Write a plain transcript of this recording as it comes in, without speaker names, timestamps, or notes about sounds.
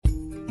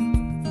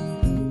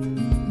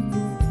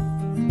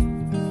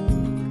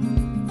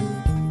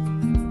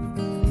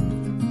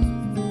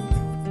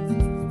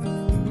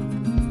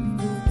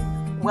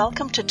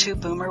welcome to Two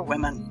Boomer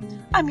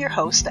Women. I'm your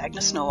host,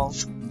 Agnes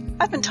Knowles.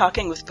 I've been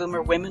talking with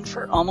Boomer women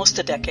for almost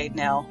a decade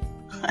now.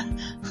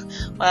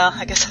 Well,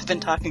 I guess I've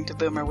been talking to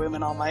Boomer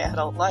women all my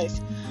adult life.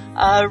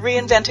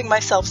 Reinventing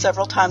myself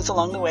several times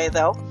along the way,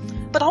 though,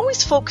 but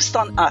always focused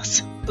on us,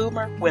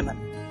 Boomer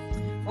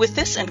women. With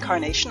this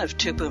incarnation of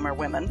Two Boomer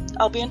Women,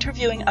 I'll be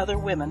interviewing other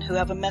women who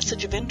have a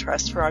message of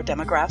interest for our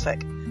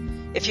demographic.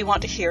 If you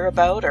want to hear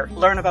about or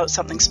learn about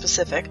something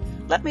specific,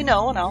 let me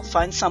know and I'll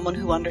find someone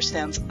who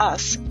understands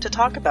us to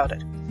talk about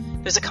it.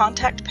 There's a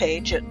contact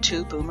page at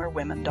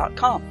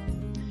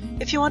twoboomerwomen.com.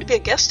 If you want to be a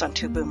guest on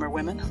Two Boomer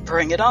Women,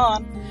 bring it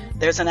on.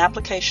 There's an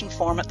application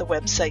form at the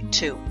website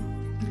too.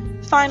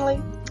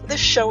 Finally, this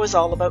show is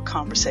all about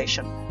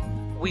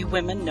conversation. We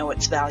women know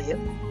its value.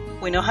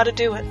 We know how to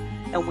do it,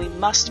 and we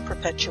must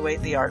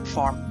perpetuate the art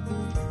form.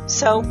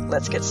 So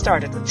let's get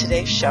started with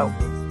today's show.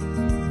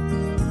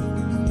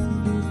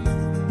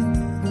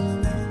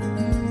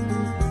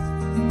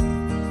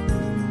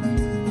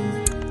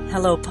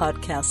 Hello,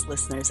 podcast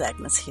listeners.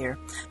 Agnes here.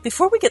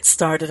 Before we get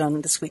started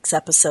on this week's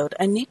episode,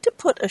 I need to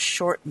put a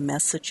short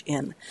message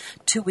in.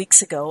 2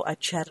 weeks ago, I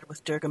chatted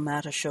with Durga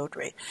Mata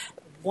Chaudhry.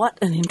 What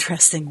an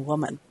interesting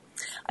woman.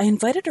 I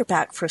invited her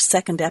back for a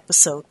second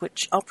episode,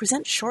 which I'll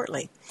present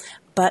shortly.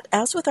 But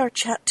as with our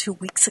chat 2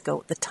 weeks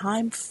ago, the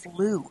time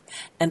flew.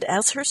 And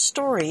as her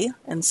story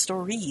and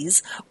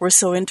stories were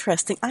so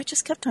interesting, I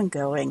just kept on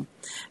going.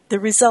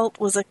 The result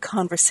was a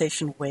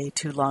conversation way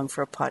too long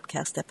for a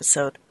podcast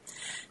episode.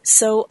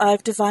 So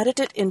I've divided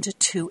it into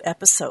 2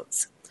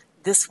 episodes.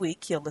 This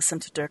week you'll listen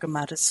to Durga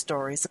Mata's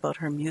stories about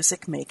her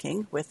music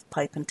making with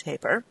pipe and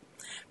tabor,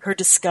 her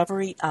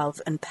discovery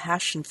of and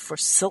passion for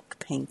silk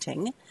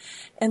painting,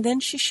 and then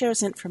she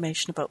shares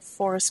information about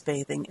forest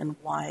bathing and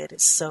why it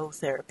is so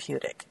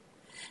therapeutic.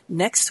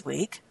 Next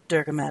week,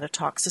 Durga Mata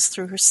talks us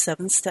through her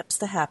 7 steps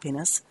to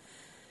happiness,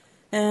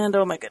 and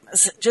oh my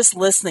goodness, just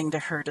listening to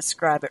her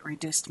describe it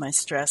reduced my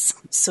stress,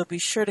 so be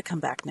sure to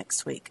come back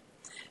next week.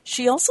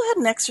 She also had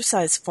an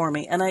exercise for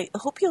me, and I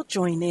hope you'll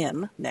join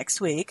in next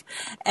week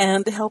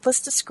and help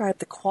us describe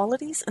the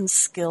qualities and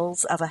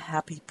skills of a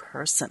happy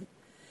person.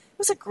 It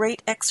was a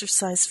great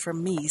exercise for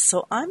me,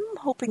 so I'm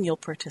hoping you'll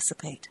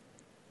participate.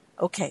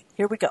 Okay,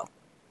 here we go.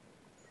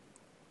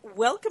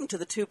 Welcome to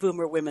the Two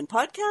Boomer Women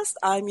podcast.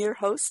 I'm your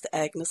host,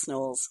 Agnes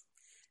Knowles.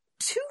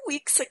 2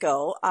 weeks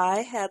ago,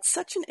 I had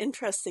such an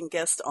interesting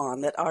guest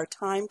on that our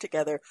time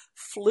together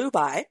flew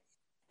by.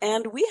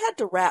 And we had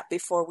to wrap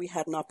before we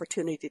had an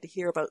opportunity to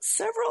hear about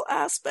several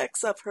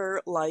aspects of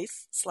her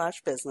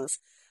life/business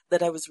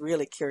that I was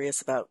really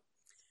curious about.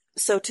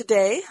 So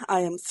today, I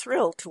am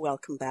thrilled to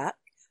welcome back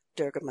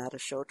Durga Mata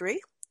Chaudhry,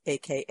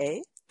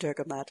 a.k.a.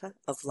 Durga Mata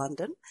of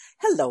London.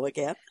 Hello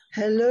again.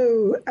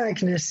 Hello,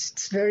 Agnes.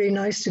 It's very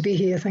nice to be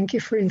here. Thank you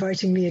for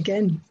inviting me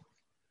again.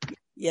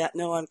 Yeah,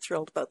 no, I'm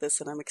thrilled about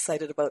this, and I'm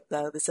excited about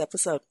this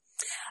episode.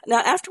 Now,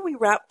 after we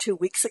wrapped 2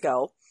 weeks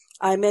ago,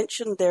 I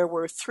mentioned there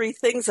were 3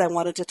 things I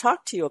wanted to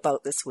talk to you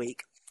about this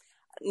week.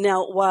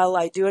 Now, while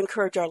I do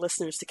encourage our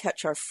listeners to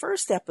catch our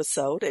first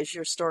episode, as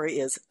your story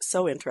is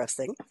so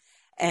interesting,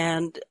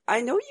 and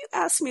I know you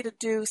asked me to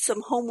do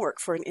some homework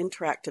for an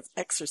interactive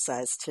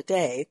exercise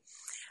today,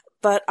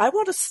 but I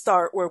want to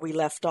start where we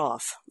left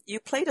off. You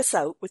played us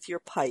out with your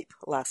pipe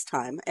last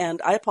time, and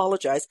I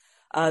apologize.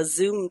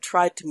 Zoom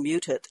tried to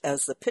mute it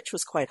as the pitch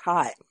was quite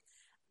high.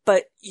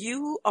 But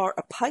you are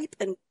a pipe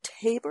and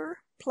tabor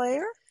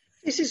player?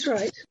 This is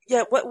right.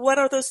 Yeah, what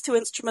are those 2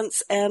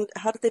 instruments and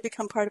how did they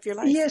become part of your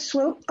life? Yes,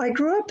 well, I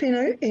grew up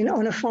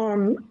on a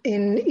farm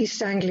in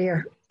East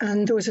Anglia,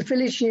 and there was a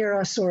village near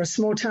us, or a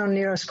small town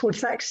near us, called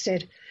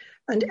Thaxted.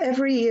 And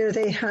every year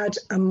they had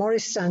a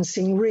Morris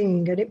dancing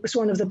ring, and it was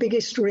one of the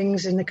biggest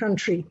rings in the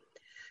country.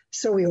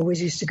 So we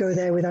always used to go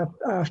there with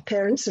our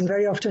parents, and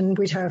very often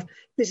we'd have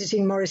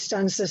visiting Morris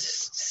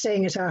dancers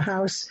staying at our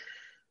house.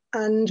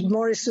 And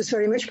Morris was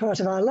very much part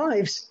of our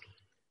lives.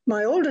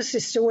 My older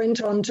sister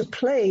went on to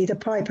play the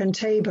pipe and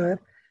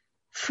tabor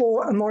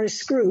for a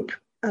Morris group.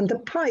 And the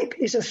pipe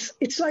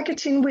it's like a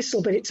tin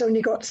whistle, but it's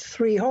only got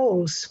 3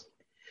 holes.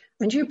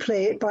 And you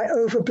play it by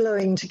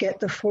overblowing to get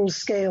the full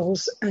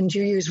scales, and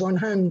you use one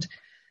hand.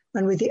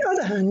 And with the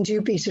other hand,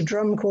 you beat a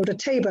drum called a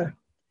tabor.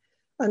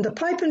 And the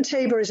pipe and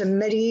tabor is a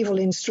medieval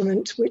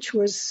instrument, which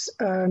was,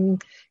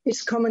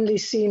 it's commonly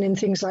seen in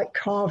things like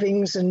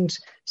carvings and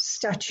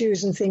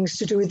statues and things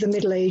to do with the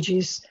Middle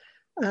Ages,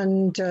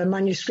 and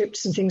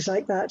manuscripts and things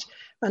like that.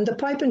 And the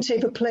pipe and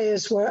tabor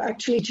players were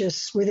actually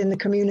just within the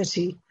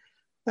community.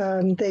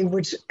 They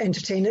would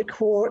entertain at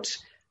court,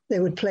 they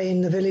would play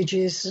in the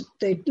villages,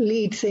 they'd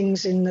lead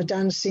things in the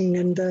dancing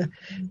and the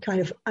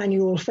kind of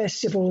annual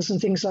festivals and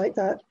things like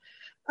that.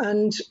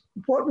 And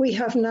what we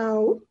have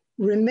now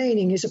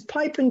remaining is a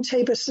pipe and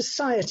tabor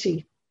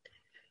society.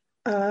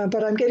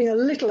 But I'm getting a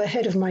little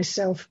ahead of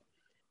myself.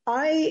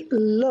 I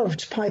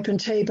loved pipe and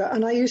tabor,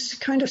 and I used to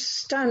kind of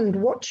stand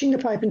watching the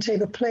pipe and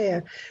tabor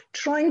player,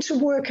 trying to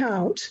work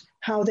out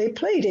how they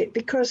played it,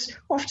 because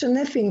often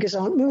their fingers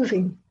aren't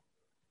moving,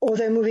 or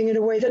they're moving in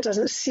a way that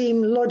doesn't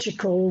seem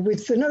logical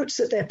with the notes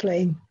that they're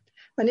playing.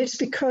 And it's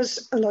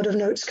because a lot of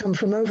notes come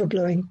from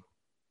overblowing.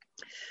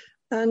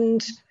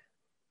 And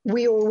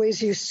we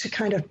always used to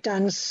kind of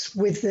dance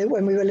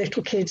when we were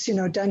little kids,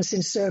 dance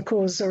in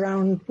circles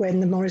around when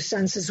the Morris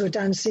dancers were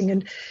dancing.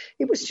 And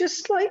it was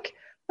just like,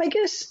 I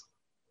guess,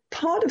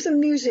 part of the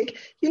music.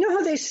 You know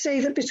how they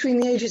say that between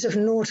the ages of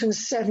 0 and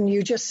 7,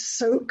 you just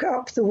soak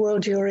up the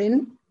world you're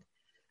in?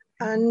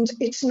 And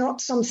it's not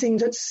something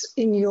that's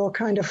in your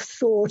kind of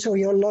thought or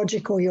your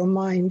logic or your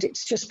mind.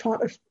 It's just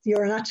part of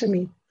your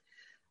anatomy.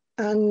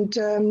 And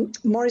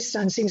Morris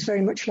dancing is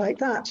very much like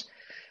that.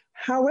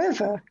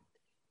 However,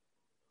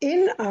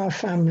 in our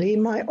family,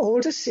 my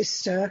older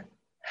sister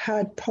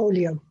had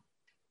polio.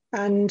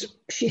 And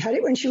she had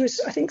it when she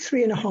was, I think,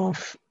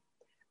 3.5.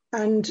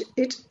 And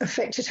it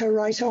affected her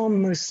right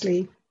arm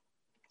mostly.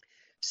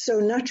 So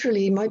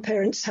naturally, my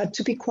parents had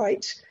to be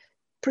quite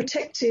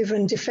protective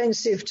and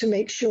defensive to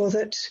make sure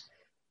that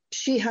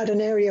she had an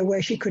area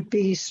where she could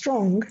be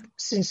strong,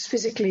 since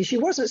physically she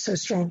wasn't so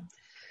strong.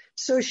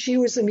 So she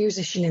was the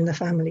musician in the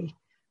family,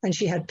 and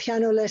she had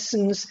piano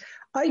lessons.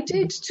 I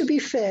did, to be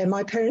fair,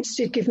 my parents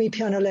did give me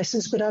piano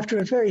lessons, but after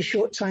a very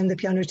short time, the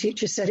piano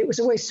teacher said it was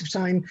a waste of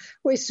time,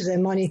 waste of their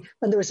money,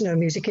 and there was no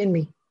music in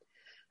me.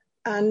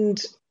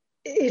 And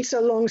it's a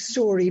long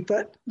story,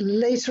 but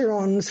later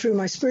on through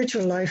my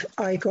spiritual life,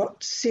 I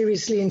got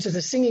seriously into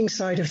the singing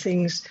side of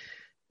things.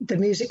 The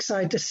music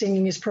side, the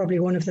singing is probably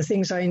one of the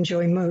things I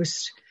enjoy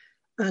most.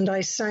 And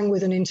I sang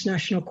with an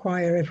international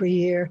choir every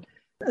year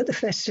at the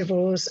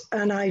festivals.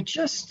 And I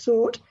just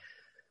thought,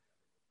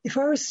 if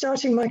I was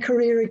starting my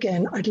career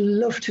again, I'd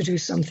love to do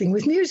something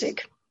with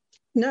music.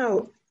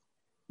 Now,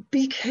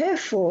 be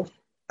careful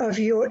of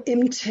your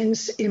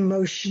intense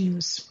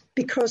emotions,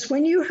 because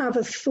when you have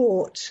a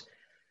thought,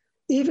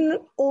 even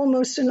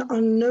almost an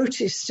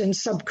unnoticed and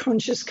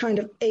subconscious kind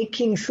of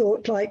aching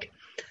thought like,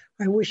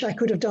 I wish I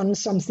could have done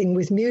something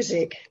with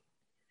music,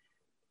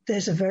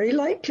 there's a very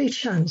likely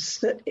chance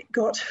that it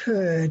got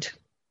heard.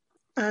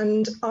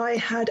 And I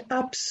had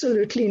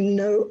absolutely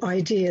no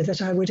idea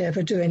that I would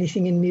ever do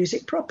anything in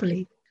music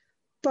properly.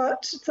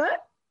 But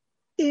that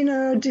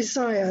inner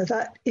desire,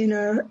 that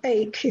inner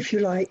ache, if you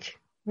like,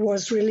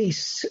 was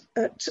released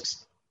at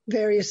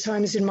various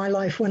times in my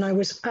life when I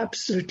was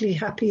absolutely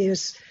happy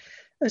as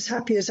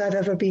happy as I've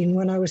ever been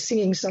when I was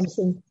singing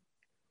something.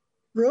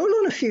 Roll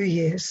on a few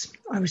years.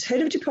 I was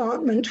head of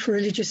department for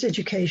religious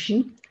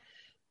education.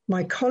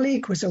 My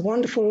colleague was a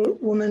wonderful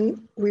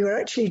woman. We were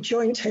actually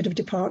joint head of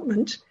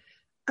department,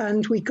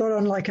 and we got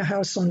on like a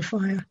house on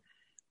fire.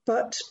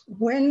 But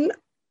when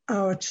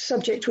our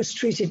subject was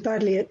treated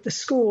badly at the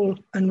school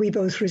and we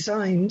both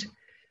resigned,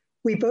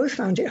 we both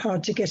found it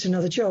hard to get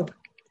another job.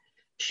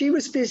 She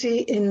was busy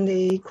in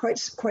the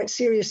quite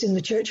serious in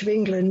the Church of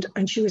England,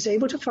 and she was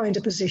able to find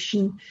a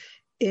position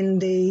in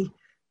the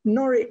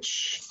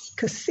Norwich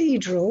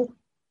Cathedral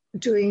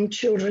doing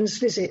children's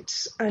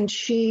visits. And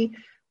she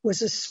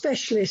was a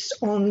specialist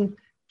on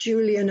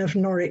Julian of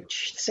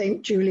Norwich,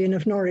 St. Julian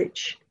of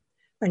Norwich.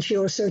 And she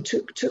also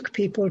took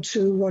people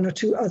to 1 or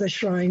 2 other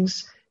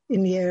shrines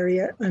in the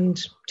area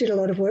and did a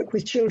lot of work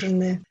with children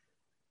there.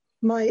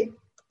 My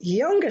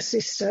younger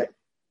sister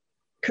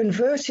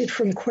converted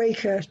from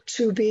Quaker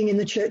to being in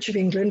the Church of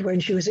England when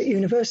she was at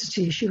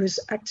university. She was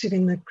active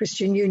in the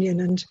Christian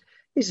Union and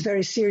is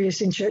very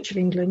serious in Church of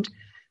England.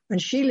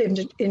 And she lived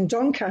in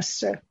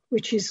Doncaster,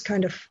 which is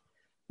kind of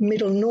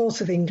middle north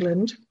of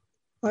England.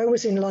 I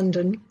was in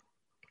London.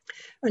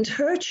 And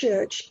her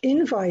church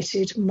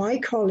invited my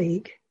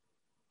colleague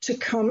to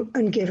come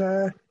and give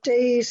a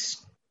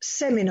day's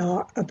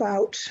seminar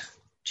about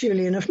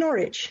Julian of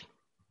Norwich.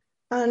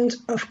 And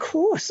of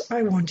course,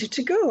 I wanted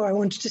to go. I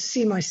wanted to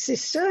see my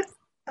sister,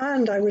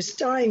 and I was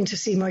dying to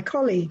see my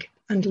colleague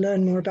and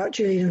learn more about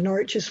Julian of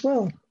Norwich as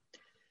well.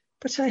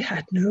 But I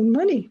had no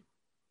money.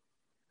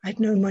 I had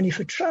no money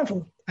for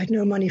travel. I had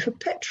no money for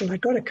petrol. I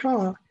got a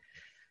car.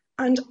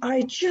 And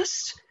I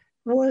just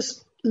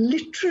was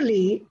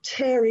literally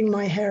tearing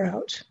my hair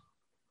out.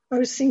 I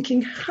was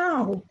thinking,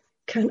 how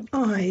can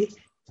I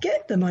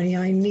get the money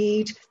I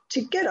need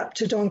to get up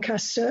to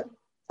Doncaster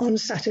on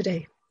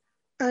Saturday?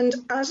 And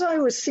as I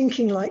was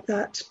thinking like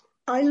that,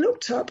 I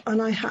looked up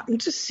and I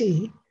happened to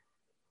see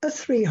a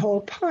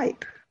 3-hole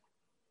pipe,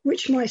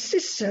 which my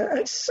sister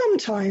at some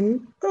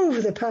time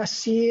over the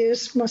past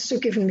years must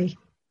have given me.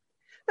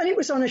 And it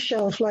was on a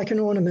shelf like an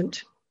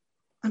ornament.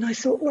 And I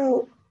thought,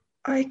 well,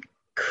 I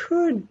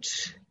could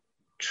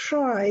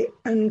try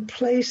and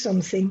play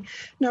something.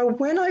 Now,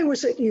 when I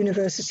was at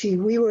university,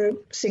 we were a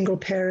single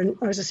parent.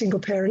 I was a single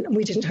parent and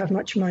we didn't have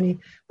much money.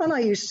 And I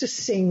used to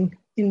sing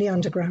in the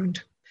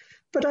underground.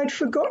 But I'd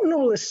forgotten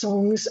all the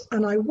songs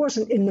and I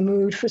wasn't in the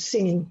mood for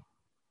singing.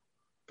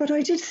 But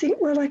I did think,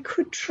 well, I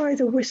could try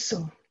the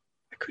whistle.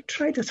 I could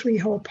try the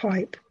 3-hole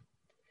pipe.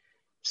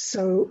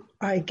 So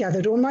I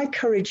gathered all my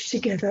courage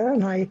together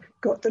and I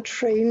got the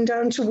train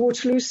down to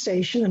Waterloo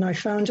Station and I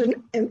found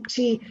an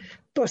empty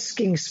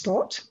busking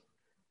spot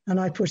and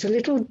I put a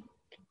little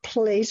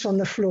plate on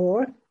the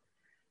floor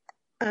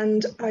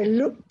and I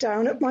looked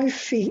down at my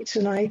feet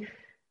and I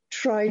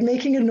tried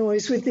making a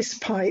noise with this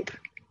pipe.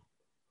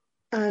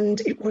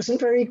 and it wasn't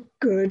very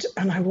good,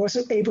 and I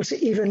wasn't able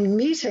to even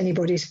meet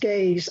anybody's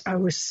gaze. I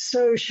was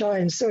so shy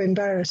and so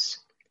embarrassed.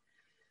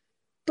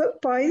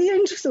 But by the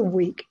end of the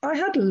week, I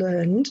had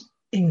learned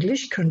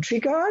English country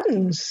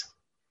gardens,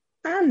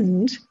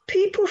 and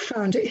people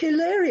found it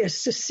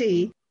hilarious to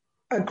see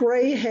a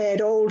grey-haired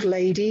old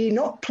lady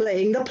not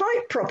playing the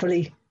pipe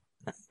properly.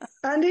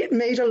 And it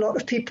made a lot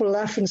of people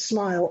laugh and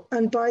smile.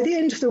 And by the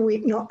end of the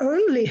week, not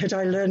only had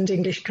I learned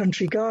English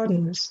country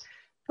gardens,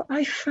 but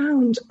I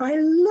found I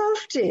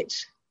loved it.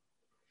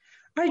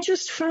 I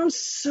just found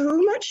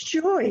so much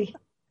joy.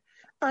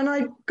 And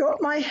I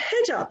got my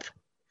head up.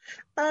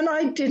 And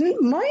I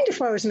didn't mind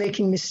if I was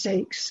making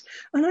mistakes.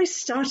 And I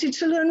started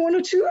to learn one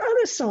or two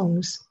other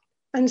songs.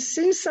 And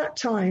since that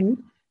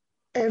time,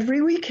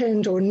 every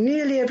weekend or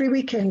nearly every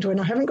weekend, when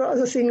I haven't got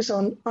other things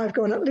on, I've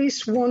gone at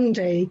least one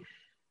day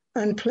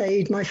and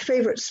played. My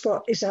favourite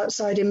spot is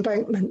outside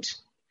Embankment.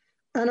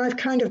 And I've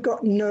kind of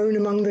got known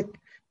among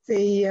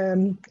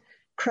the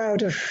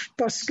crowd of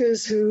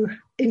buskers who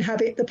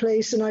inhabit the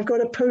place. And I've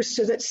got a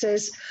poster that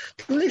says,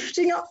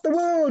 "Lifting up the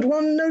world,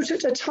 one note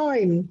at a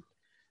time."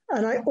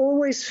 And I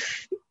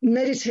always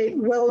meditate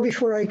well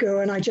before I go,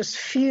 and I just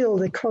feel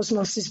the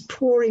cosmos is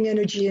pouring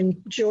energy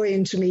and joy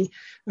into me,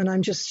 and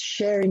I'm just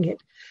sharing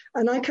it.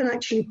 And I can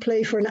actually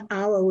play for an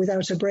hour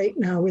without a break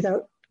now,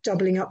 without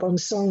doubling up on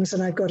songs.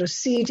 And I've got a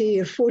CD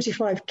of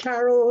 45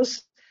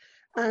 carols,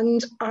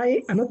 and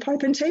I am a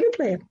pipe and tabor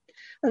player.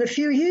 And a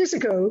few years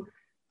ago,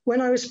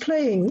 when I was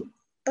playing,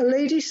 a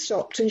lady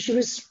stopped, and she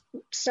was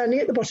standing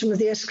at the bottom of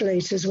the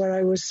escalators where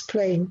I was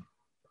playing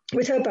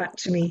with her back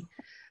to me.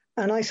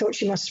 And I thought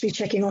she must be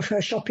checking off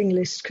her shopping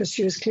list because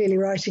she was clearly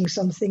writing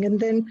something. And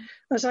then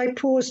as I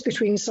paused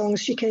between songs,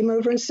 she came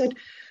over and said,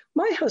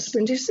 "My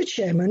husband is the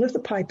chairman of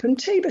the Pipe and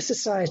Tabor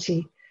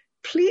Society.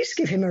 Please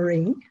give him a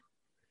ring."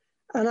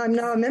 And I'm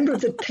now a member of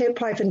the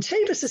Pipe and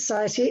Tabor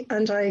Society,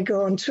 and I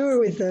go on tour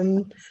with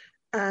them,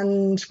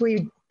 and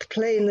we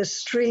play in the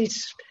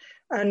street,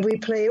 and we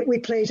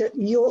played at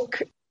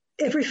York.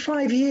 Every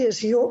 5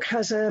 years, York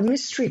has a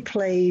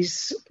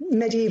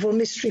medieval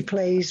mystery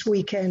plays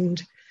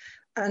weekend.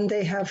 And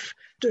they have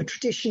the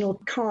traditional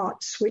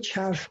carts, which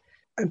have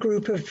a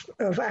group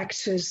of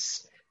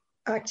actors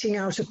acting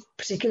out a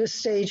particular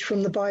stage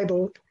from the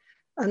Bible.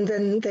 And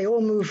then they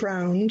all move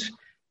round,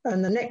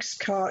 and the next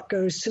cart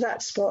goes to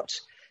that spot.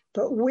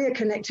 But we're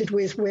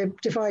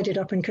divided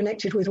up and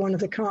connected with one of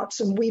the carts,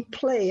 and we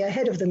play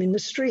ahead of them in the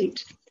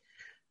street.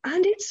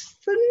 And it's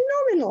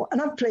phenomenal.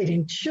 And I've played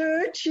in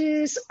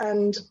churches,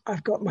 and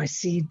I've got my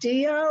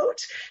CD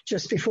out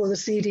just before the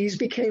CDs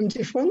became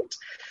defunct.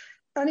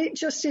 And it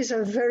just is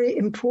a very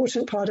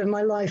important part of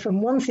my life.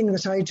 And one thing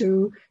that I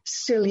do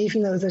still,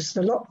 even though there's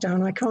the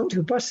lockdown, I can't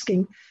do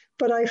busking,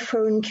 but I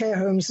phone care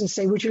homes and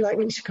say, "Would you like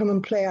me to come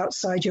and play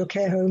outside your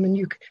care home?" And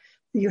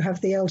you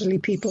have the elderly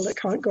people that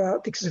can't go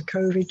out because of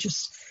COVID,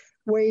 just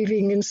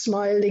waving and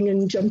smiling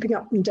and jumping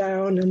up and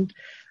down. And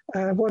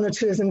one or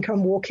two of them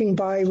come walking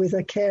by with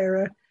a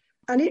carer.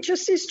 And it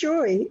just is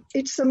joy.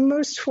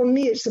 For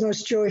me, it's the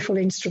most joyful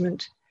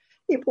instrument.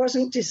 It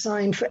wasn't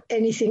designed for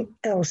anything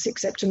else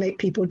except to make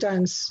people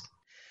dance.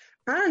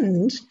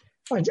 And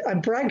I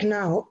brag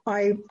now,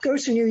 I go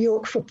to New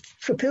York for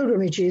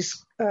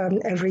pilgrimages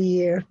every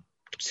year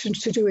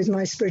to do with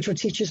my spiritual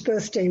teacher's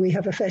birthday. We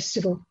have a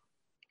festival.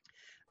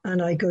 And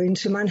I go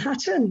into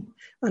Manhattan,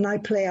 and I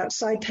play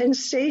outside Penn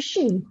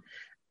Station.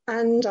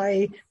 And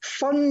I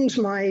fund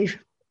my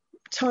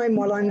time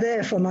while I'm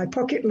there for my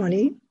pocket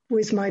money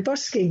with my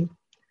busking.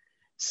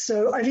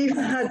 So I've even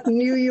had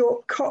New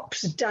York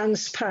cops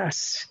dance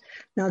past.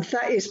 Now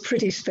that is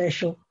pretty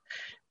special.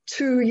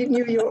 2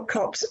 New York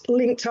cops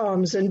linked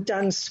arms and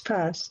danced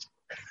past.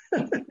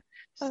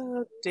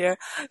 Oh dear.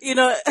 You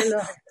know,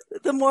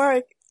 the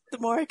more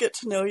I get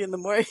to know you and the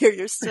more I hear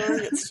your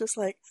story, it's just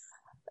like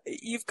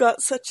you've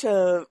got such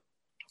a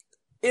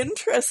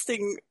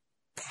interesting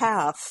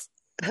path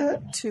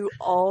to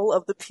all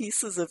of the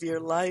pieces of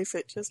your life.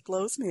 It just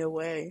blows me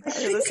away.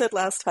 As I said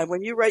last time,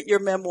 when you write your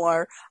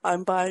memoir,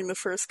 I'm buying the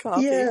first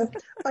copy. Yeah,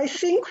 I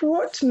think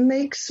what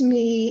makes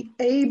me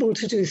able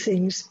to do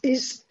things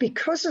is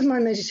because of my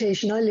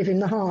meditation, I live in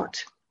the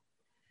heart.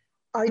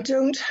 I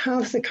don't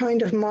have the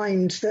kind of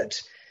mind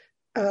that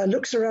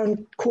looks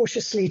around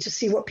cautiously to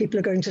see what people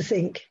are going to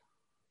think.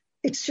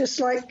 It's just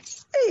like,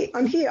 hey,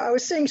 I'm here. I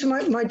was saying to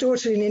my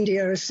daughter in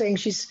India, I was saying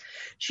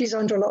she's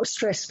under a lot of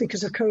stress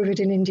because of COVID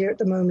in India at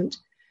the moment.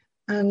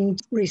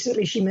 And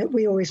recently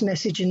we always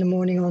message in the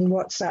morning on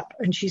WhatsApp.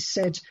 And she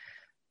said,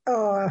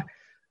 I'm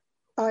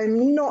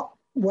not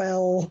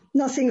well,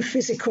 nothing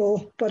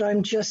physical, but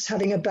I'm just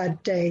having a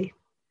bad day.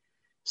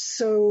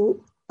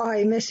 So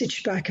I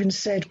messaged back and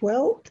said,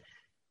 well,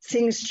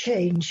 things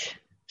change.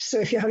 So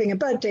if you're having a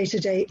bad day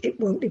today, it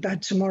won't be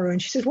bad tomorrow.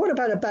 And she said, what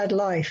about a bad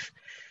life?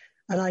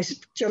 And I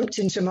jumped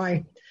into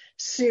my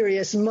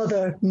serious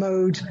mother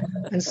mode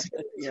and said,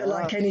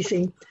 like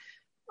anything.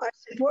 I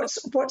said,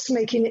 what's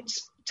making it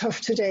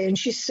tough today? And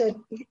she said,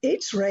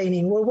 it's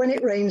raining. Well, when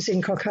it rains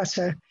in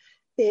Kolkata,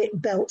 it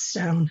belts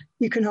down.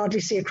 You can hardly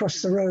see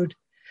across the road.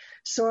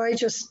 So I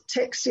just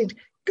texted,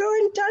 go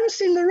and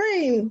dance in the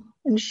rain.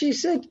 And she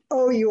said,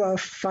 oh, you are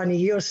funny.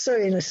 You're so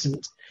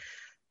innocent.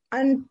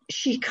 And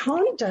she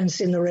can't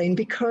dance in the rain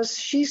because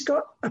she's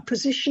got a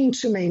position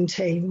to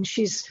maintain.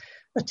 She's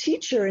a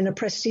teacher in a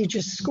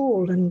prestigious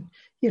school and,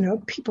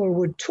 people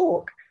would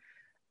talk.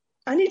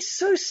 And it's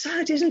so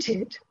sad, isn't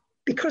it?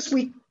 Because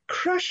we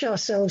crush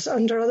ourselves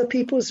under other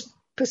people's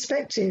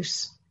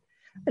perspectives.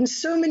 And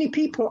so many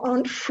people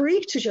aren't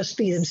free to just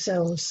be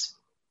themselves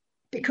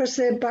because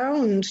they're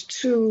bound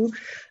to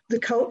the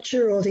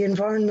culture or the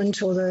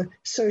environment or the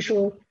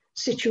social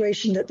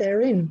situation that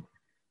they're in.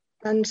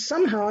 And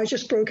somehow I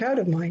just broke out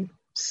of mine.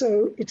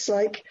 So it's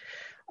like,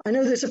 I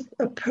know there's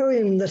a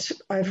poem that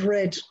I've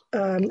read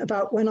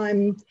about when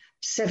I'm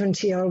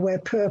 70, I'll wear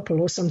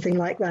purple or something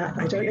like that.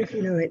 I don't know if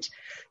you know it.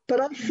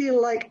 But I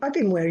feel like I've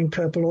been wearing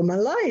purple all my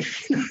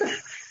life.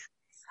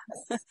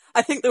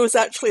 I think there was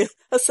actually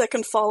a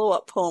second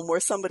follow-up poem where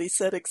somebody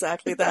said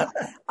exactly that.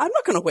 I'm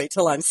not going to wait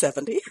till I'm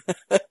 70.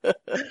 and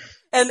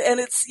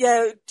it's,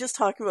 just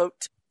talking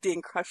about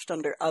being crushed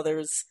under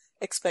others'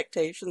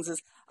 expectations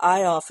is,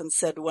 I often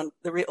said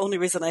the only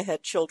reason I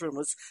had children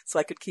was so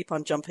I could keep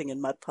on jumping in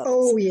mud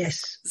puddles. Oh,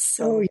 yes.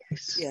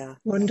 Yeah.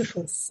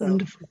 Wonderful.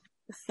 Wonderful.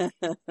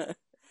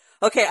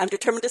 Okay, I'm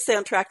determined to stay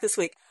on track this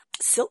week.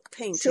 Silk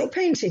painting. Silk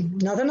painting,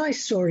 another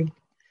nice story.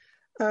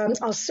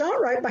 I'll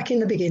start right back in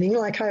the beginning,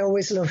 like I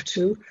always love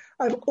to.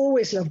 I've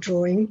always loved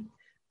drawing.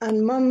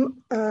 And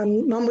Mum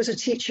was a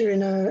teacher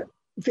in a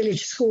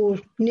village school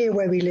near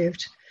where we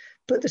lived.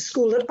 But the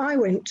school that I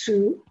went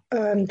to,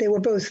 they were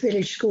both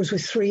village schools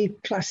with 3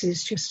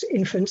 classes, just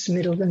infants,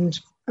 middle,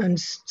 and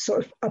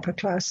sort of upper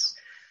class.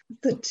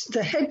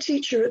 The head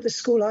teacher at the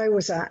school I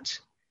was at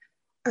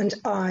and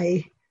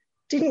I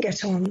didn't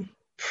get on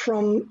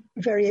from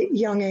a very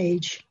young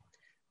age.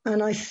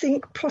 And I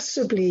think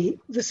possibly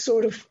the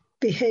sort of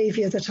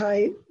behaviour that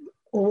I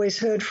always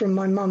heard from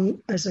my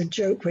mum as a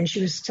joke when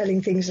she was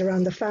telling things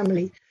around the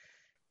family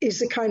is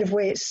the kind of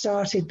way it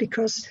started,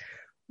 because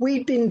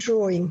we'd been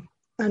drawing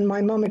and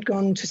my mum had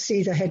gone to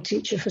see the head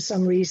teacher for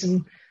some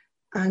reason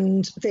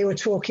and they were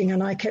talking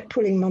and I kept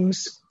pulling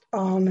Mum's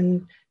arm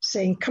and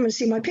saying, come and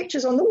see my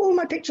pictures on the wall,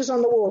 my pictures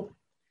on the wall.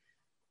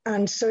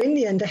 And so in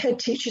the end, the head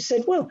teacher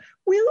said, well,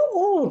 we'll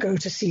all go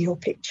to see your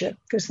picture,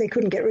 because they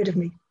couldn't get rid of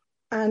me.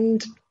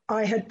 And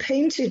I had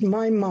painted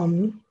my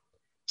mum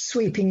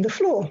sweeping the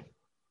floor.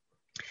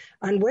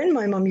 And when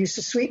my mum used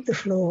to sweep the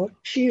floor,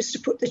 she used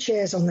to put the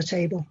chairs on the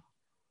table.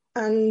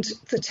 And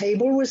the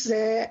table was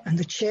there and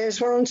the chairs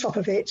were on top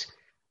of it.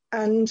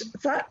 And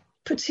that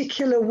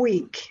particular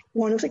week,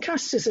 one of the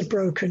casters had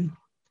broken.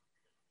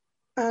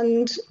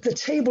 And the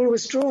table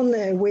was drawn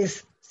there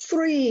with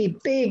 3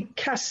 big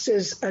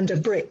casters and a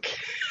brick.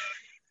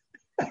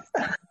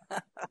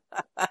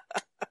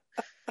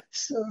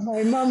 So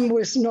my mum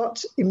was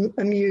not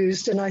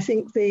amused, and I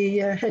think the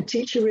head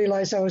teacher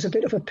realised I was a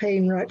bit of a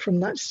pain right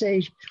from that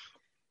stage.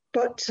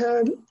 But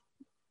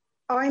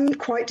I'm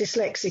quite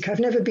dyslexic. I've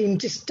never been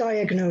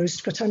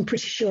diagnosed, but I'm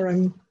pretty sure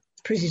I'm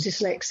pretty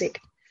dyslexic.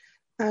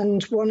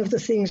 And one of the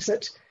things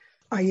that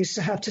I used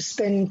to have to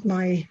spend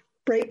my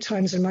break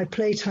times and my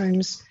play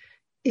times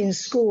in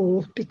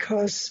school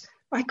because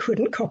I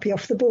couldn't copy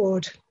off the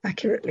board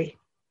accurately.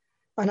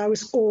 And I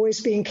was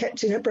always being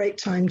kept in at break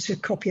time to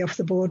copy off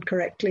the board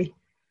correctly.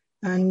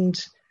 And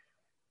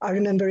I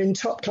remember in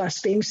top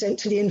class being sent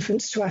to the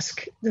infants to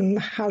ask them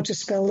how to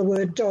spell the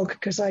word dog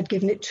because I'd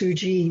given it 2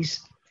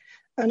 G's.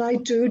 And I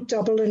do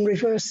double and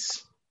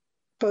reverse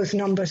both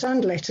numbers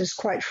and letters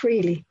quite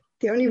freely.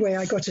 The only way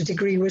I got a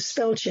degree was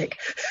spell check.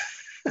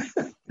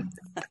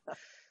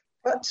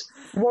 But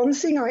one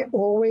thing I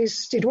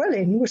always did well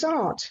in was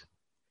art.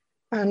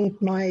 And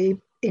my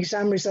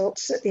exam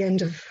results at the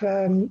end of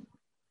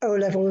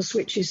O-levels,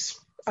 which is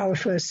our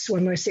first,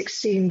 when we're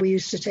 16, we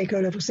used to take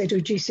O-levels, they do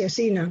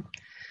GCSE now.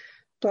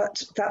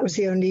 But that was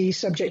the only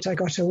subject I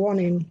got a 1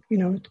 in,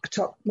 a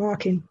top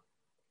mark in.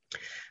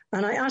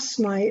 And I asked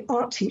my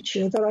art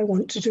teacher that I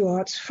want to do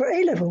art for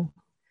A-level.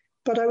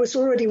 But I was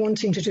already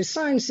wanting to do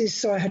sciences,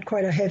 so I had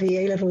quite a heavy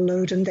A-level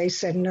load, and they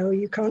said, no,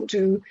 you can't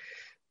do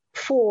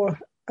 4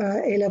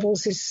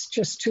 A-levels, is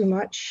just too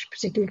much,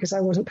 particularly because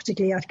I wasn't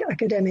particularly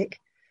academic.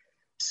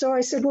 So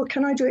I said, well,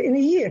 can I do it in a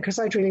year? Because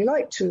I'd really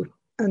like to.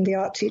 And the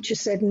art teacher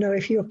said, no,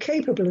 if you're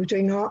capable of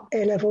doing art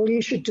A-level,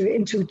 you should do it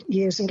in 2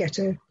 years and get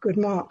a good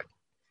mark.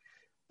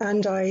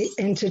 And I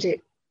entered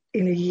it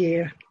in a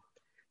year.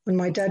 And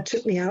my dad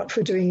took me out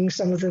for doing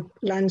some of the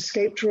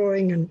landscape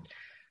drawing, and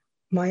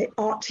my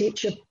art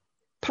teacher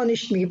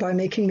punished me by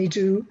making me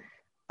do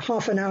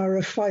half an hour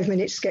of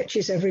 5-minute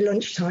sketches every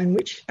lunchtime,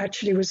 which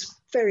actually was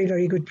very,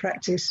 very good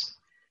practice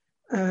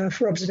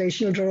for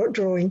observational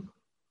drawing.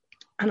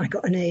 And I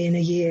got an A in a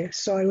year,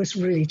 so I was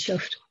really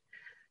chuffed.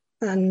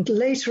 And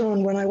later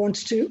on, when I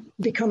wanted to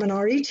become an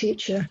RE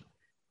teacher,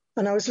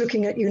 and I was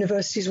looking at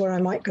universities where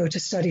I might go to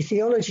study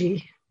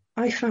theology,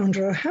 I found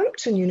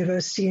Roehampton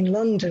University in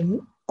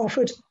London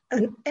offered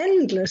an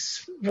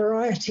endless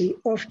variety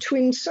of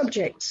twin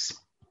subjects.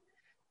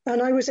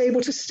 And I was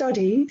able to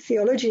study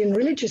theology and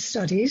religious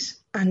studies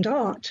and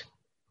art.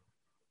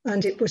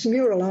 and it was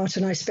mural art,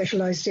 and I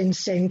specialised in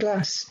stained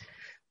glass.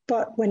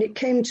 But when it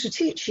came to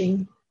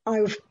teaching,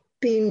 I've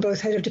been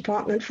both head of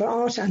department for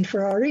art and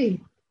for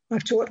RE.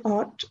 I've taught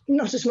art,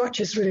 not as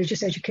much as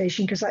religious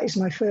education, because that is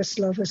my first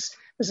love as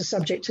a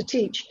subject to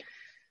teach,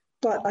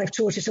 but I've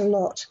taught it a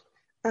lot.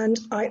 And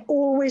I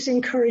always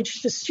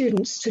encourage the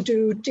students to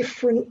do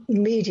different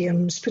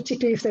mediums,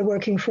 particularly if they're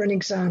working for an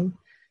exam,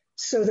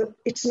 so that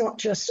it's not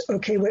just,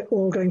 okay, we're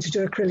all going to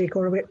do acrylic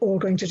or we're all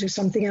going to do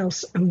something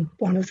else. And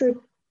one of the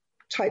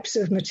types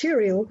of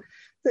material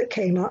that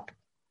came up,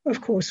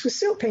 of course, was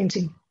silk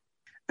painting.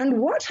 And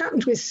what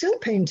happened with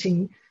silk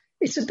painting,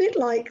 it's a bit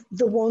like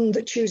the wand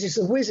that chooses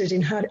the wizard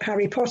in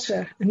Harry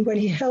Potter. And when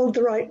he held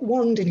the right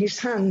wand in his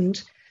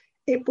hand,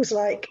 it was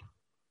like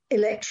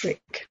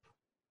electric,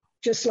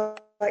 just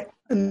like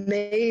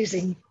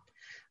amazing.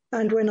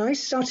 And when I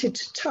started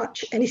to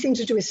touch anything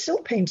to do with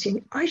silk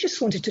painting, I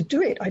just wanted to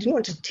do it. I didn't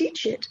want to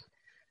teach it.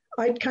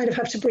 I'd kind of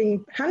have to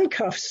bring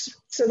handcuffs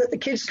so that the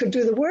kids could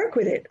do the work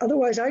with it.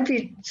 Otherwise, I'd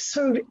be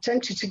so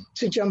tempted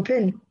to jump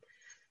in.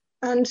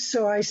 And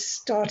so I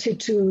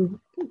started to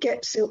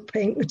get silk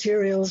paint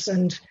materials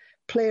and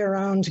play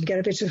around and get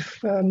a bit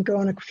of, go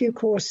on a few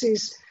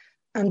courses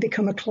and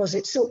become a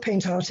closet silk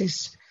paint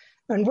artist.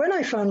 And when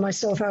I found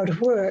myself out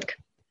of work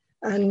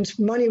and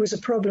money was a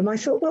problem, I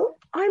thought, well,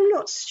 I'm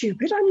not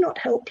stupid. I'm not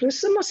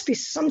helpless. There must be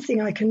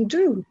something I can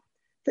do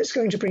that's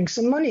going to bring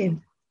some money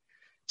in.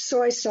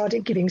 So I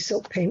started giving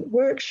silk paint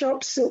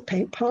workshops, silk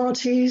paint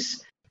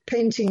parties,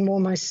 painting more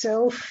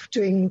myself,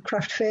 doing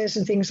craft fairs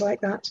and things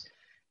like that.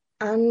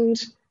 And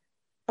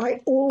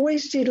I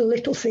always did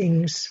little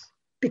things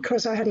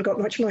because I hadn't got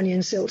much money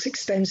and silk's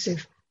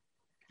expensive.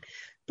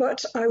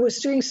 But I was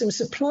doing some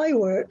supply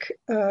work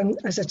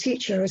as a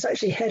teacher. I was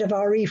actually head of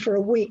RE for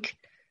a week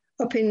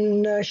up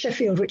in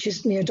Sheffield, which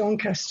is near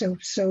Doncaster.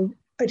 So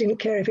I didn't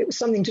care if it was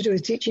something to do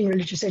with teaching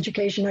religious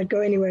education. I'd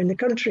go anywhere in the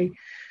country.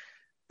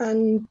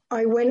 And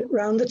I went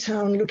round the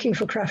town looking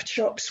for craft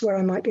shops where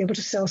I might be able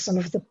to sell some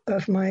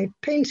of my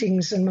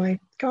paintings and my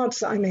cards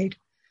that I made.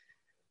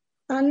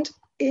 And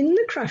in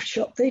the craft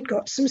shop, they'd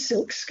got some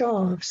silk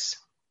scarves.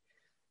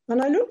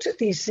 And I looked at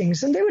these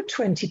things and they were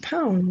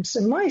 £20.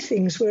 And my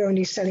things were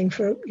only selling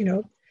for,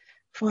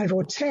 5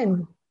 or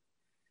 10.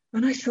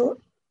 And I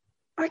thought,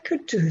 I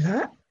could do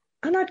that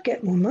and I'd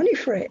get more money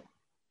for it.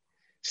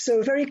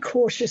 So very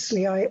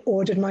cautiously, I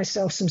ordered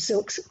myself some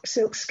silk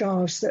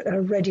scarves that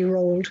are ready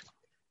rolled.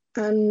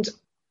 And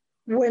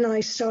when I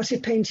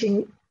started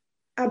painting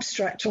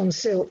abstract on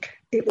silk,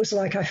 it was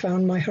like I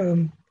found my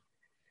home.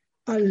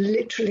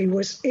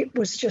 It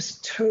was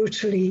just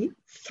totally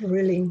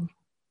thrilling.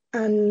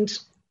 And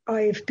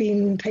I've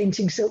been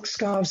painting silk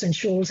scarves and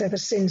shawls ever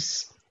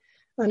since.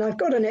 And I've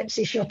got an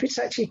Etsy shop. It's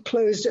actually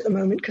closed at the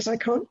moment because I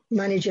can't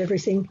manage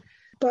everything.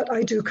 But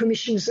I do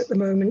commissions at the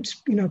moment.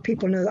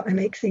 People know that I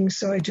make things,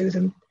 so I do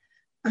them.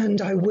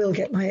 And I will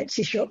get my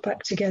Etsy shop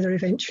back together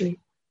eventually.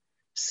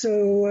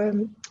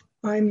 So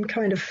I'm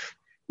kind of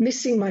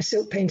missing my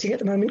silk painting at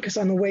the moment because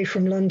I'm away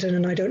from London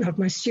and I don't have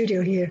my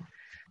studio here.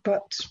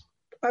 But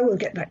I will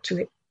get back to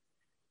it.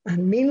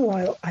 And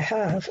meanwhile, I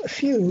have a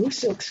few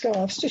silk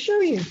scarves to show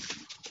you.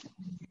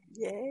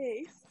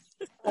 Yay.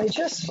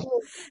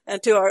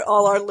 And to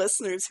all our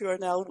listeners who are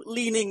now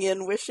leaning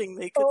in, wishing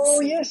they could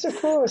see. Yes,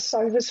 of course.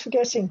 I was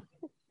forgetting.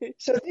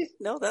 So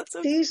no, that's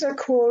okay. These are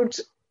called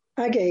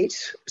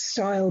agate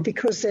style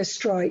because they're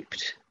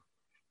striped.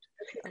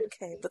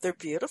 Okay, but they're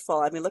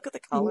beautiful. I mean, look at the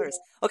colors.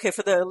 Yeah. Okay,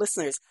 for the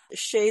listeners,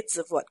 shades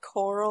of what?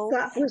 Coral?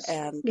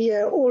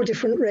 All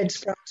different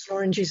reds, browns, and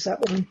oranges, that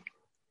one.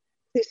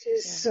 This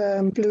is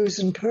blues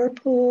and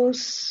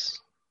purples.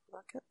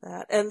 Look at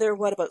that. And they're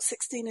what, about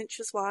 16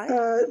 inches wide?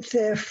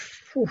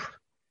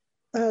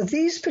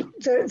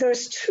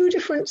 There's two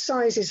different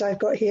sizes I've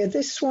got here.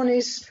 This one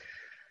is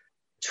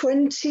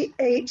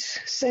 28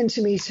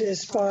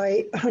 centimeters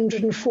by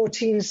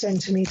 114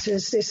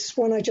 centimeters. This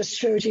one I just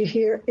showed you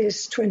here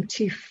is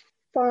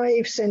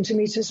 25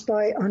 centimeters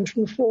by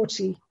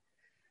 140.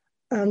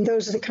 And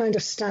those are the kind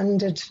of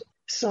standard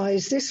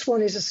size. This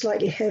one is a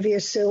slightly heavier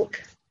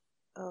silk.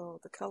 Oh,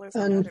 the colors.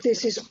 And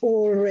this is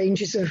all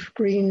ranges of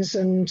greens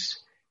and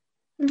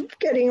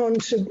getting on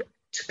to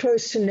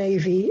close to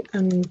navy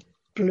and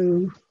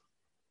blue.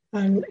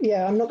 And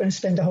I'm not going to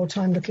spend the whole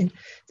time looking.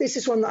 This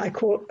is one that I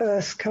call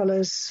earth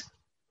colors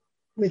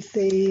with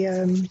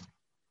the,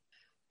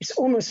 it's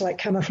almost like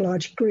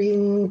camouflage,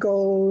 green,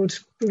 gold,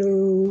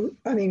 blue,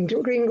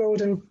 green,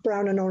 gold and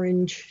brown and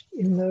orange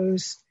in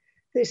those.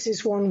 This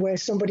is one where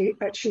somebody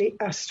actually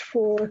asked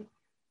for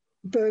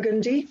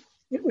burgundy.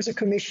 It was a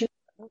commission.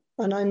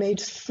 And I made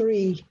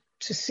 3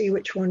 to see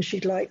which one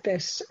she'd like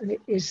best. And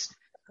it is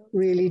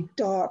really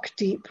dark,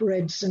 deep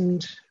reds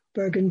and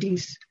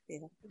burgundies.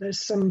 Yeah. There's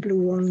some blue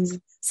ones.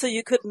 So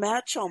you could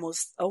match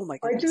almost, oh my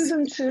goodness. I do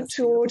them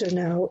to order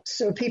now.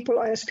 So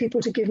I ask people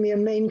to give me a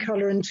main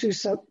color and two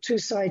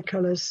side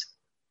colors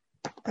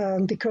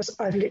because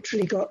I've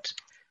literally got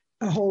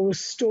a whole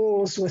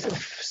stall's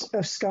worth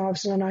of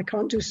scarves and I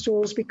can't do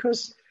stalls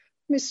because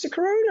Mr.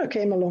 Corona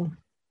came along.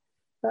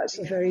 That's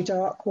a very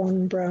dark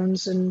one,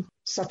 browns and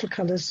subtle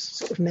colours,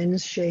 sort of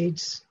men's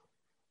shades,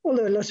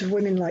 although a lot of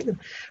women like them.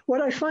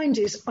 What I find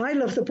is I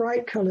love the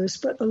bright colours,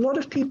 but a lot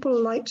of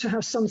people like to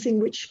have something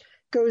which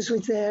goes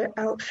with their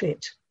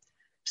outfit.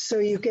 So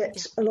you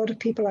get a lot of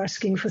people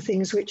asking for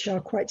things which are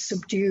quite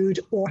subdued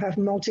or have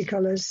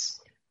multicolours,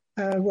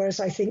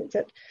 whereas I think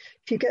that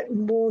if you get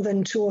more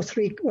than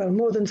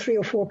three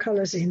or four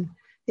colours in,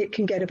 it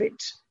can get a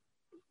bit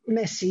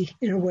messy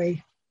in a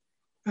way.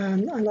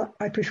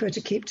 I prefer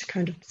to keep to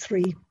kind of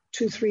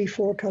 2, 3,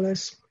 4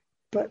 colours,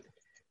 but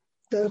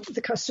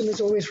the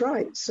customer's always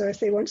right. So if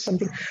they want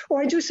something,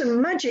 or I do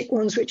some magic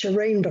ones which are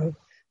rainbow.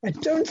 I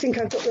don't think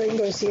I've got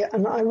rainbows here,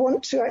 and I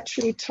want to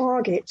actually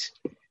target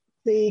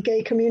the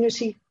gay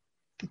community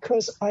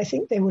because I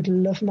think they would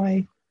love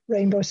my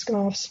rainbow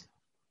scarves.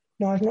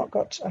 No, I've not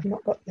got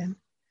them.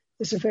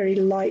 There's a very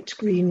light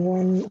green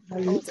one,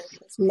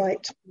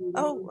 light blue.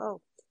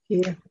 Oh.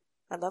 Yeah.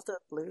 I love the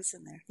blues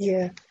in there.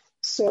 Yeah.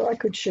 So I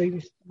could show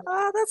you.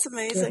 That's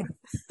amazing.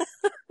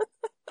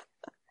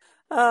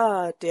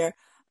 Oh, dear.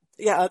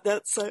 Yeah,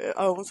 that's. I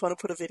almost want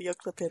to put a video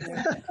clip in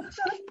there.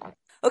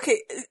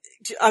 Okay,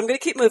 I'm going to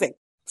keep moving.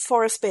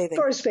 Forest bathing.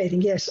 Forest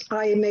bathing, yes.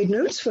 I made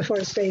notes for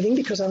forest bathing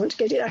because I want to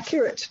get it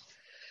accurate.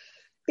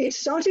 It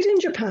started in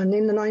Japan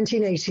in the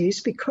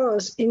 1980s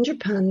because in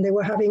Japan they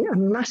were having a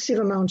massive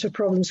amount of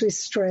problems with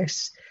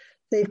stress.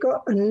 They've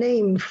got a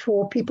name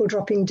for people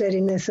dropping dead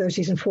in their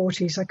 30s and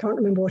 40s. I can't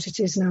remember what it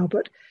is now,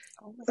 but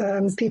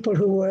people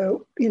who were,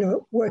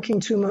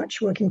 working too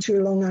much, working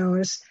too long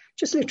hours,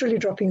 just literally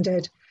dropping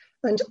dead.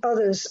 And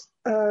others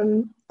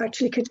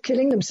actually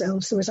killing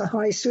themselves. There was a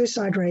high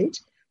suicide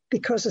rate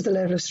because of the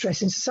level of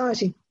stress in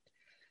society.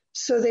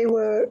 So they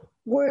were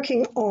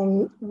working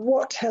on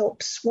what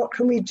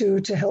can we do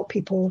to help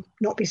people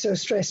not be so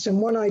stressed. And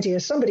one idea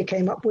somebody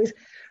came up with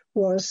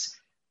was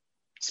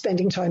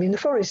spending time in the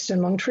forest and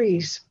among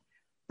trees.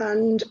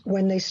 And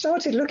when they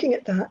started looking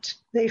at that,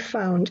 they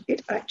found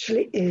it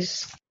actually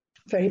is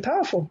very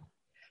powerful.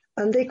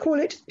 And they call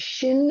it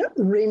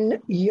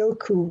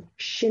Shinrin-yoku,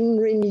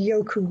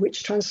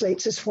 which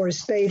translates as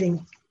forest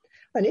bathing.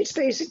 And it's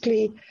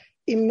basically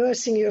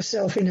immersing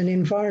yourself in an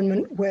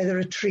environment where there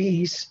are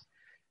trees.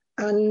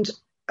 And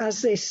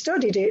as they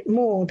studied it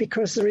more,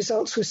 because the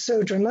results were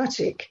so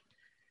dramatic,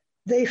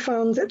 they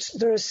found that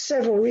there are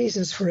several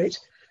reasons for it.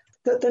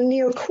 That the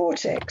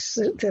neocortex,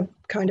 the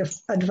kind of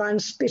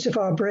advanced bit of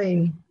our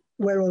brain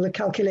where all the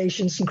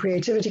calculations and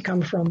creativity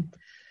come from,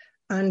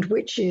 and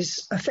which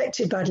is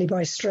affected badly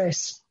by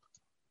stress,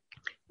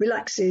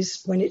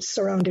 relaxes when it's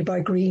surrounded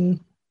by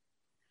green.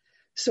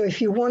 So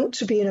if you want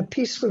to be in a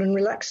peaceful and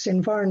relaxed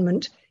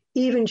environment,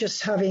 even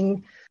just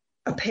having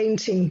a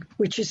painting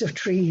which is of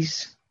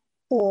trees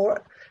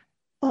or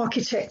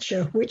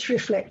architecture which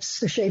reflects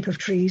the shape of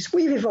trees,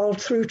 we've evolved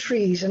through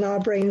trees and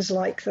our brains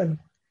like them.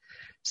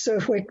 So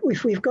if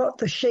we've got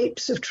the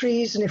shapes of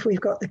trees and if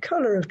we've got the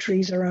color of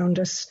trees around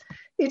us,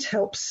 it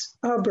helps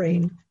our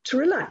brain to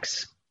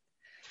relax.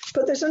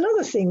 But there's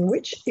another thing,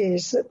 which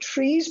is that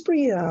trees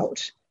breathe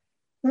out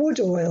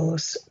wood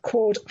oils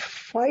called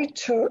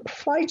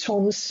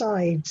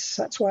phytoncides.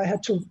 That's why I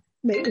had to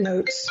make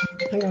notes.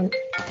 Hang on.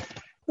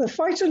 The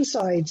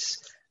phytoncides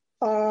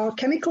are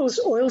chemicals,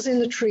 oils in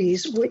the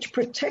trees, which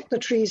protect the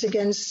trees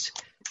against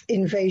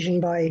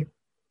invasion by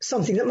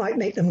something that might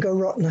make them go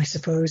rotten, I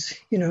suppose.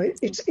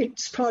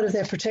 It's part of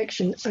their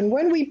protection. And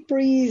when we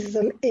breathe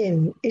them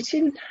in, it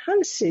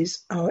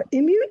enhances our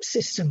immune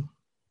system.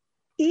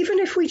 Even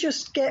if we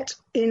just get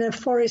in a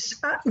forest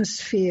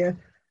atmosphere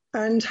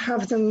and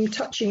have them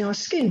touching our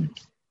skin,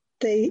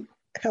 they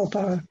help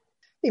our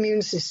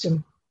immune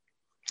system.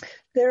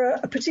 There are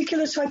a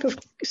particular type of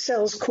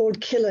cells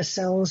called killer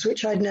cells,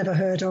 which I'd never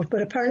heard of,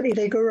 but apparently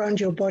they go around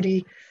your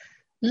body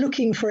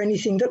looking for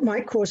anything that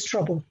might cause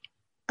trouble,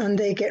 and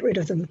they get rid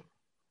of them.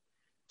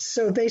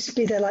 So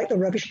basically they're like the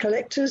rubbish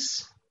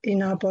collectors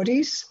in our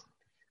bodies,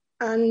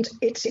 and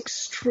it's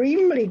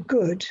extremely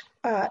good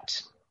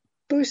at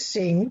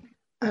boosting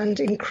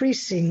and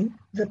increasing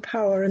the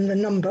power and the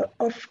number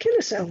of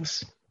killer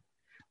cells,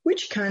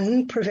 which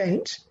can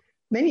prevent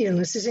many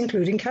illnesses,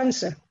 including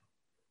cancer.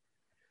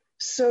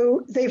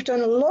 So they've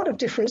done a lot of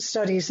different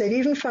studies. They've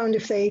even found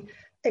if they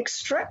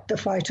extract the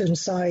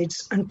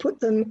phytoncides and put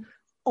them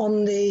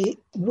on the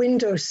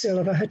windowsill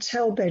of a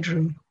hotel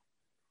bedroom,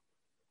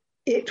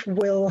 it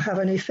will have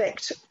an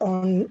effect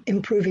on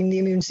improving the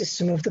immune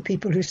system of the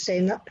people who stay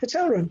in that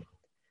hotel room.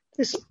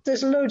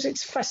 There's loads.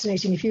 It's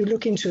fascinating if you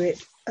look into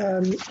it.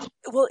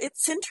 Well,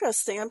 it's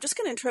interesting. I'm just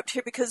going to interrupt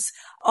here because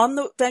on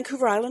the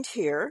Vancouver Island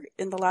here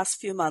in the last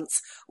few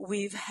months,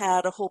 we've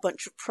had a whole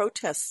bunch of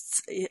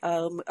protests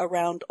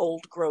around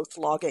old growth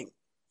logging.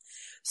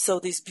 So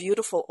these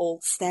beautiful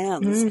old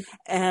stands,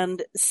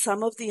 and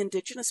some of the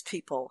Indigenous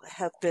people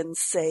have been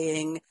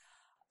saying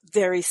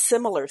very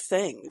similar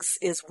things,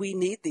 is we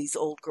need these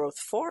old growth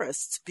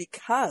forests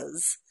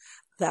because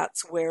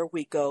that's where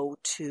we go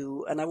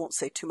to, and I won't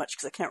say too much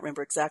because I can't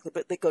remember exactly,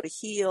 but they go to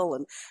heal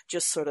and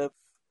just sort of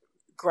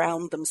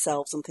ground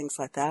themselves and things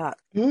like that.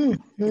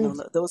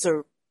 Those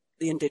are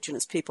the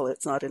indigenous people.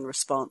 It's not in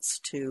response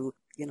to,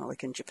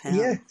 like in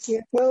Japan. Yeah.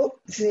 Well,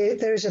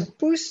 there's a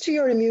boost to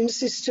your immune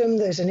system.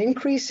 There's an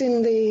increase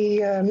in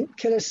the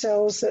killer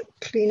cells that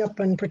clean up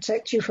and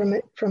protect you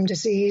from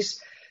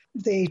disease.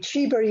 The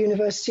Chiba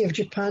University of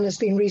Japan has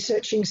been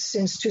researching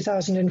since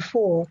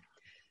 2004,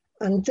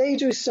 and they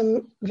do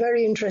some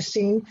very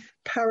interesting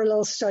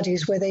parallel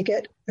studies where they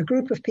get a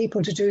group of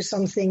people to do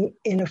something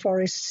in a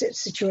forest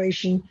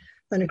situation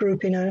and a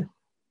group in an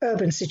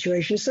urban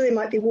situation. So they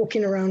might be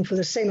walking around for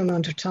the same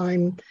amount of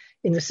time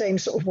in the same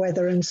sort of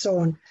weather and so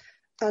on.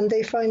 And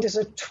they find there's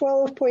a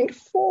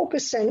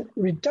 12.4%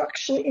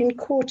 reduction in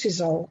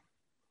cortisol,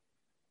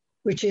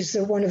 which is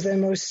one of the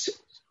most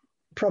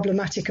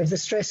problematic of the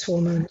stress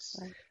hormones,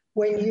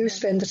 when you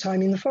spend the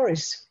time in the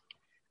forest.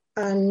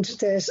 And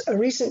there's a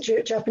recent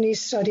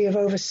Japanese study of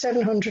over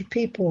 700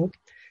 people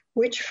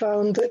which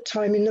found that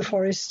time in the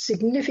forest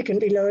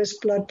significantly lowers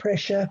blood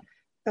pressure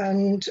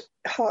and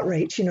heart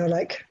rate,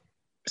 like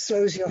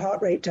slows your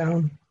heart rate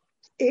down.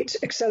 It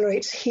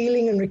accelerates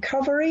healing and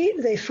recovery.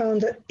 They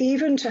found that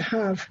even to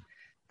have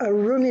a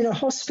room in a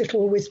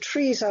hospital with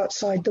trees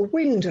outside the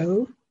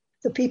window,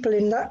 the people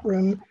in that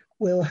room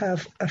will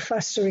have a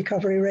faster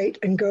recovery rate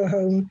and go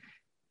home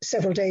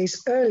several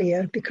days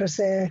earlier because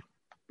they're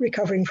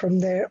recovering from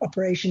their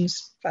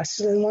operations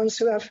faster than ones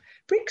who have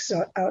bricks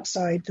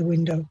outside the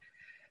window.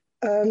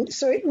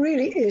 So it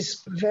really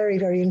is very,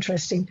 very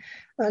interesting.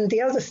 And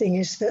the other thing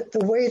is that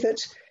the way that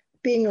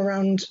being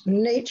around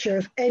nature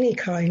of any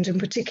kind, and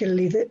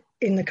particularly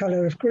in the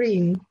color of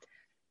green,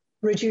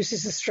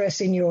 reduces the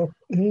stress in your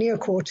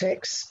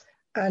neocortex,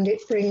 and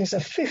it brings a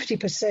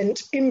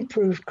 50%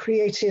 improved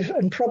creative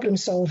and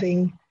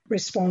problem-solving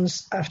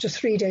response after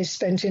 3 days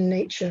spent in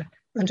nature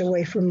and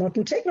away from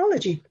modern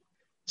technology.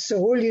 So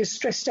all you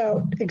stressed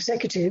out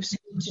executives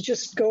need to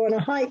just go on a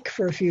hike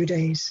for a few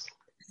days,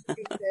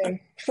 leave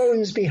their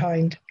phones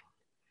behind.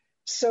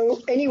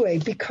 So anyway,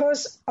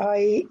 because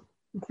I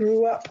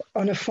grew up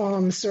on a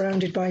farm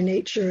surrounded by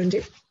nature, and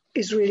it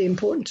is really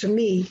important to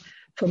me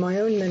for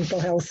my own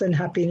mental health and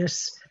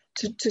happiness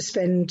to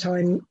spend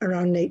time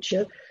around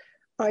nature,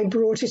 I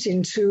brought it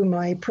into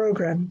my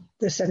program,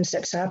 the 7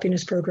 Steps to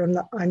Happiness program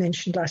that I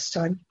mentioned last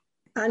time.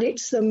 And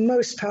it's the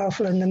most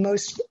powerful and the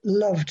most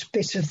loved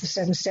bit of the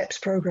 7 Steps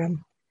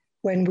program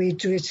when we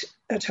do it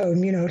at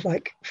home,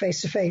 like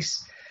face to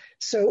face.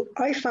 So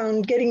I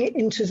found getting it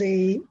into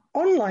the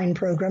online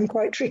program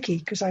quite tricky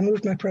because I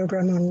moved my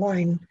program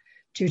online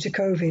due to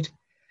COVID.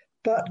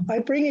 But I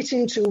bring it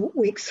into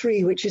week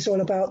 3, which is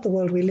all about the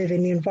world we live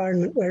in, the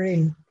environment we're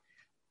in.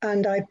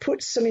 And I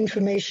put some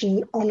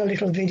information on a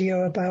little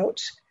video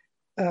about,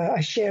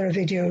 I share a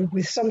video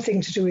with something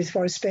to do with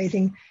forest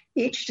bathing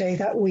each day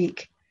that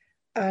week.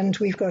 And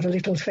we've got a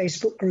little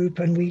Facebook group,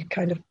 and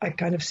I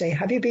kind of say,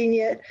 have you been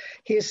yet?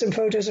 Here's some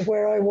photos of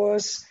where I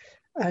was.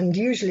 And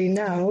usually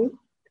now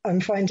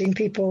I'm finding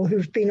people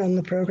who've been on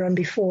the program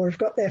before have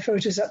got their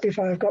photos up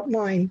before I've got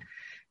mine.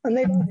 And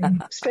they,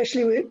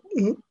 especially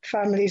with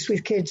families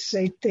with kids,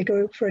 they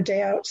go for a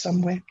day out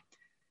somewhere.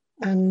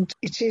 And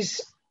it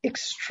is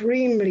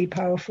extremely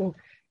powerful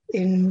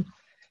in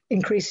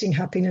increasing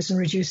happiness and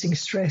reducing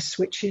stress,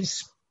 which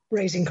is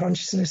raising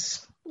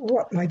consciousness,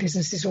 what my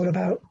business is all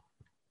about.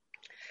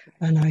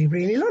 And I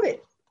really love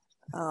it.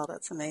 Oh,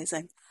 that's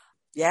amazing.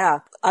 Yeah,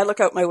 I look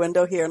out my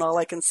window here and all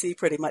I can see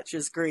pretty much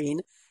is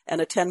green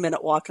and a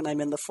 10-minute walk and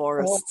I'm in the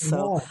forest. Oh, so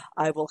no.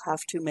 I will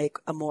have to make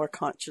a more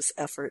conscious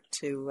effort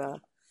to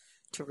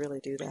really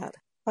do that.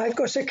 I've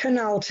got a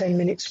canal 10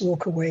 minutes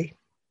walk away,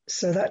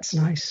 so that's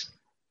nice.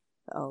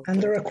 Oh,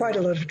 and there are quite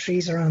a lot of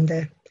trees around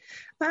there.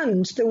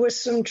 And there were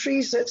some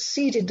trees that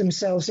seeded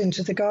themselves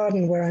into the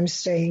garden where I'm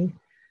staying,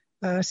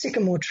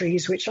 sycamore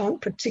trees, which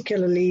aren't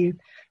particularly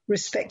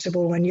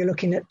respectable when you're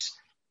looking at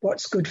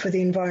what's good for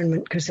the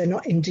environment because they're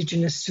not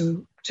indigenous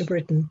to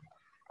Britain.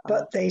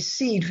 But they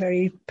seed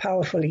very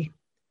powerfully.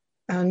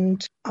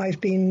 And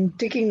I've been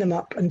digging them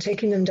up and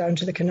taking them down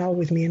to the canal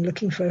with me and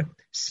looking for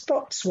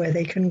spots where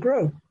they can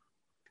grow.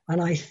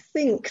 And I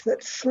think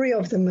that 3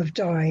 of them have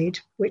died,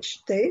 which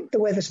the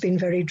weather's been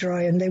very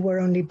dry and they were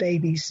only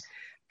babies,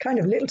 kind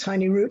of little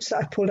tiny roots that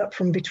I pulled up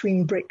from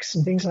between bricks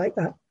and things like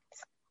that.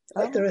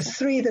 But there are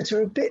 3 that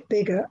are a bit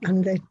bigger,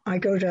 and I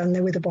go down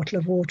there with a bottle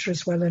of water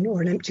as well,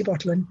 or an empty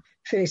bottle, and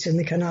fill it in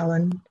the canal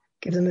and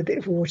give them a bit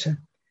of water.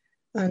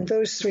 And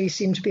those 3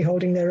 seem to be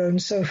holding their own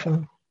so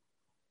far.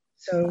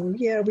 So,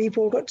 yeah, we've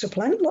all got to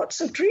plant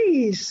lots of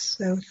trees.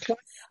 So,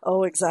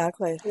 oh,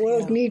 exactly. The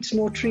world needs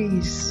more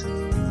trees.